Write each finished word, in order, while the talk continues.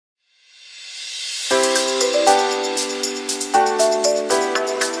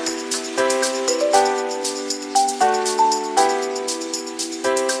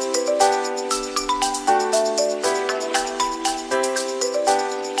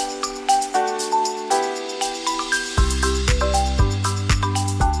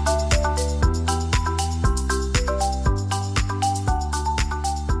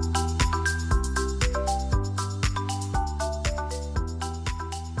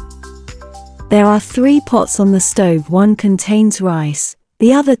There are 3 pots on the stove. One contains rice,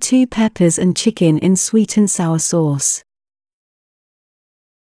 the other 2 peppers and chicken in sweet and sour sauce.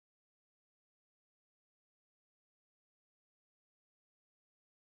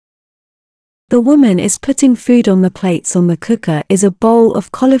 The woman is putting food on the plates. On the cooker is a bowl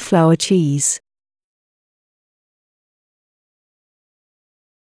of cauliflower cheese.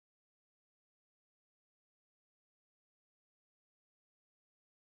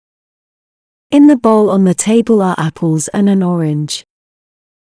 In the bowl on the table are apples and an orange.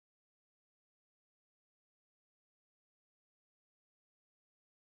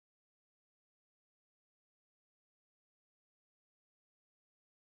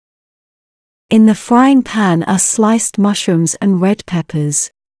 In the frying pan are sliced mushrooms and red peppers.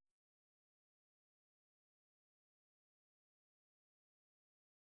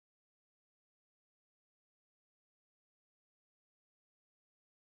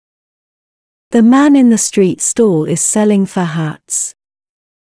 The man in the street stall is selling fur hats.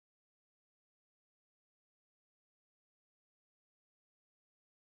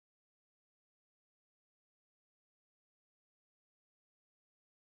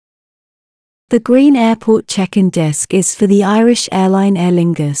 The green airport check-in desk is for the Irish airline Aer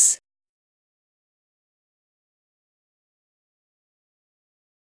Lingus.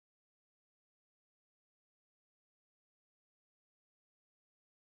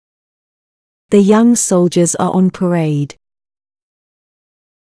 The young soldiers are on parade.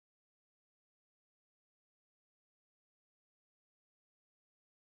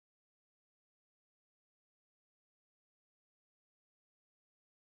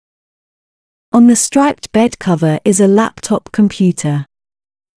 On the striped bed cover is a laptop computer.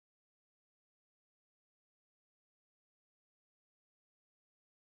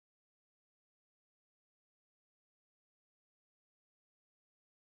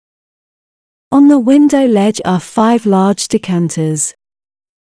 On the window ledge are 5 large decanters.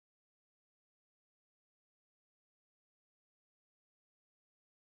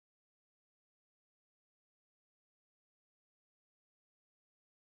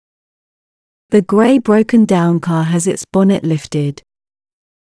 The grey broken-down car has its bonnet lifted.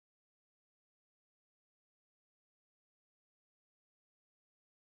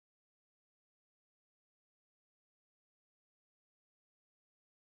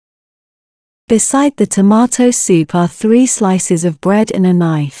 Beside the tomato soup are 3 slices of bread and a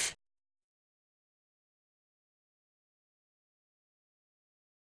knife.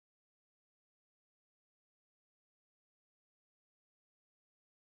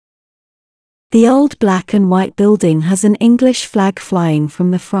 The old black and white building has an English flag flying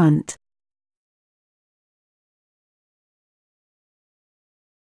from the front.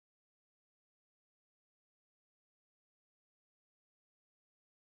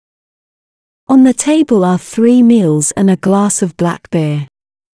 On the table are 3 meals and a glass of black beer.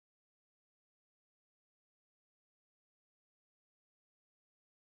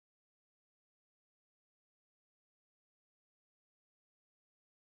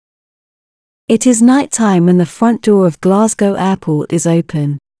 It is night time and the front door of Glasgow Airport is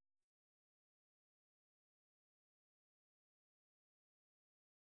open.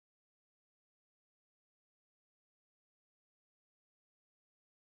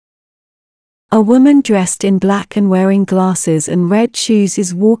 A woman dressed in black and wearing glasses and red shoes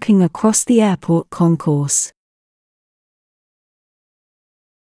is walking across the airport concourse.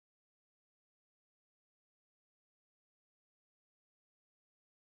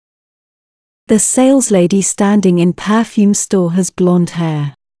 The saleslady standing in perfume store has blonde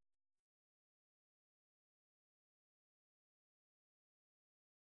hair.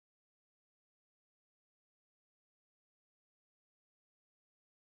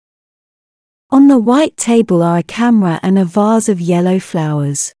 On the white table are a camera and a vase of yellow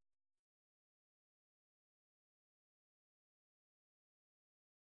flowers.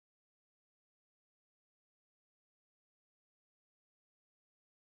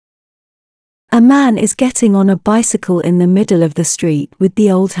 A man is getting on a bicycle in the middle of the street with the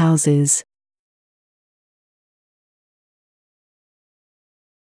old houses.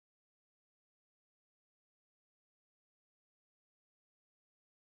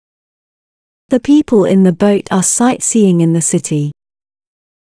 The people in the boat are sightseeing in the city.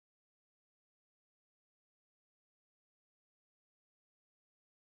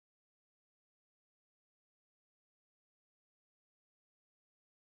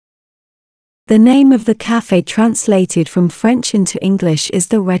 The name of the cafe translated from French into English is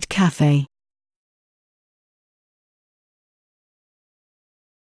the Red Cafe.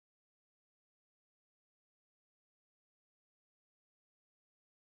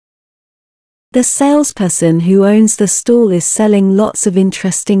 The salesperson who owns the stall is selling lots of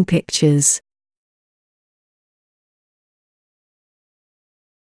interesting pictures.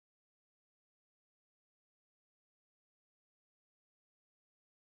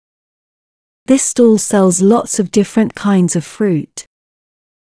 This stall sells lots of different kinds of fruit.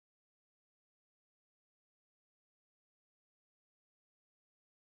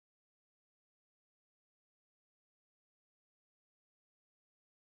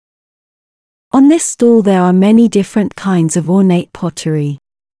 On this stall there are many different kinds of ornate pottery.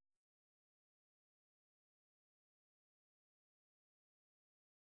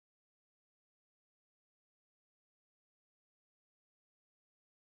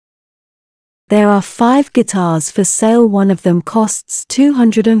 There are 5 guitars for sale. One of them costs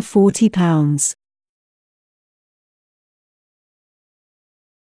 £240.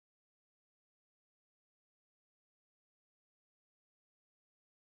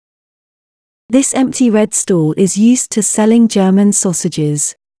 This empty red stall is used to selling German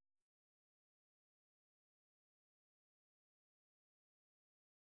sausages.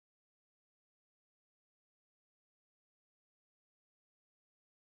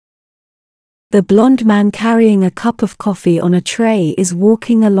 The blond man carrying a cup of coffee on a tray is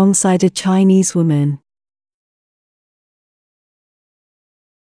walking alongside a Chinese woman.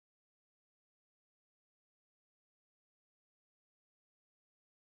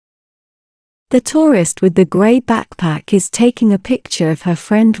 The tourist with the gray backpack is taking a picture of her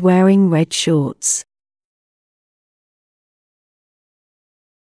friend wearing red shorts.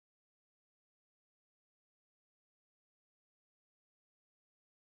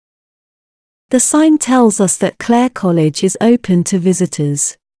 The sign tells us that Clare College is open to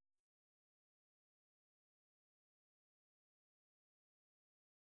visitors.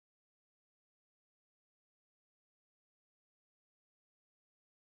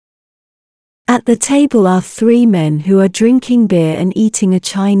 At the table are 3 men who are drinking beer and eating a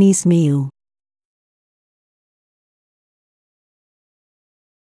Chinese meal.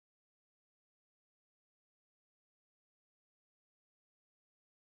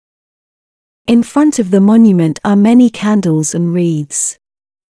 In front of the monument are many candles and wreaths.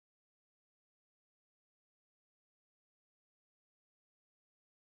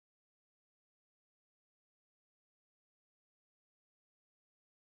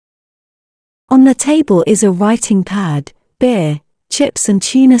 On the table is a writing pad, beer, chips and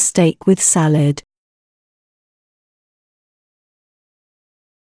tuna steak with salad.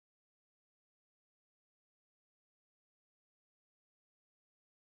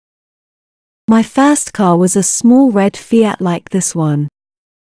 My first car was a small red Fiat like this one.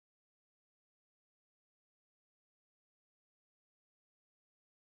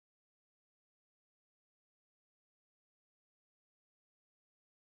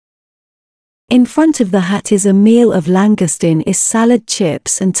 In front of the hut is a meal of langoustine is salad,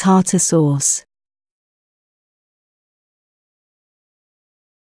 chips and tartar sauce.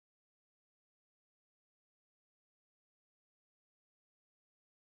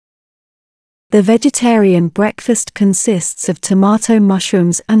 The vegetarian breakfast consists of tomato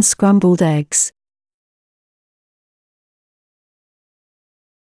mushrooms and scrambled eggs.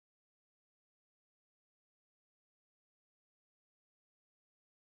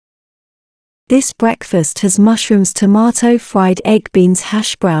 This breakfast has mushrooms, tomato, fried egg, beans,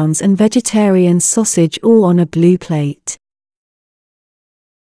 hash browns and vegetarian sausage all on a blue plate.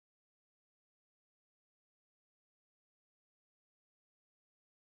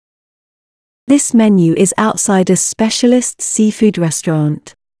 This menu is outside a specialist seafood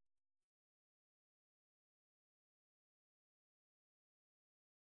restaurant.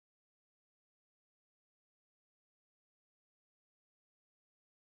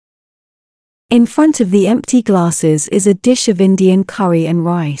 In front of the empty glasses is a dish of Indian curry and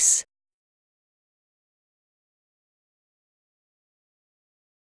rice.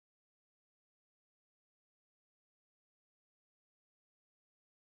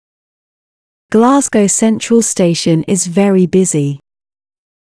 Glasgow Central Station is very busy.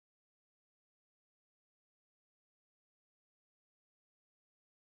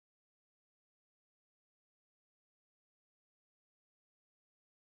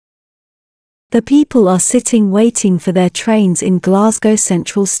 The people are sitting waiting for their trains in Glasgow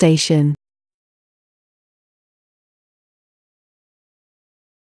Central Station.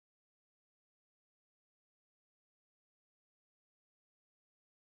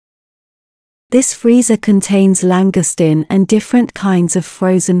 This freezer contains langoustine and different kinds of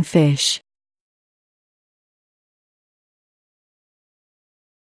frozen fish.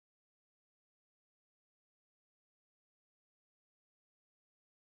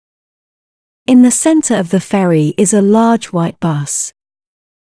 In the center of the ferry is a large white bus.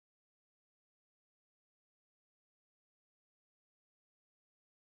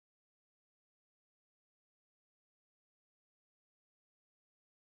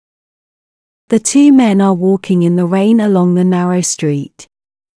 The two men are walking in the rain along the narrow street.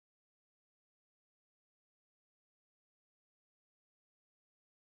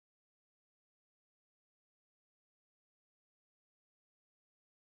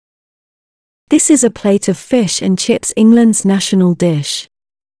 This is a plate of fish and chips, England's national dish.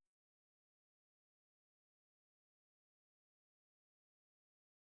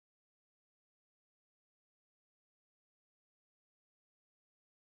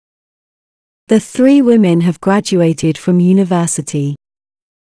 The three women have graduated from university.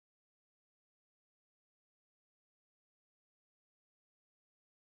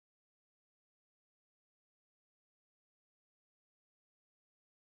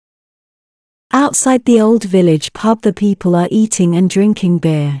 Outside the old village pub, the people are eating and drinking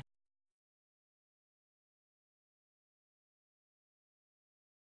beer.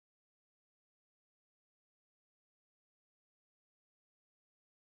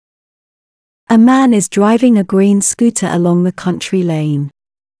 A man is driving a green scooter along the country lane.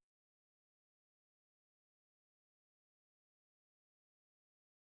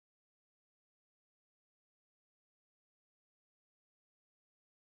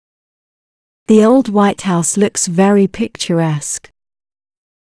 The old White House looks very picturesque.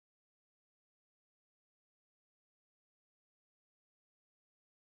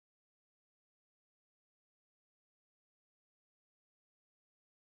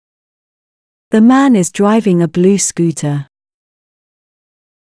 The man is driving a blue scooter.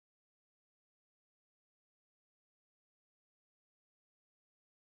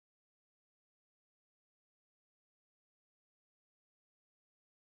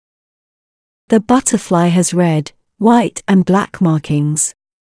 The butterfly has red, white, and black markings.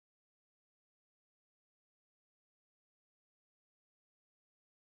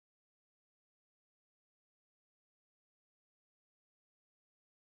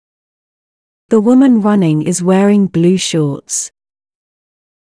 The woman running is wearing blue shorts.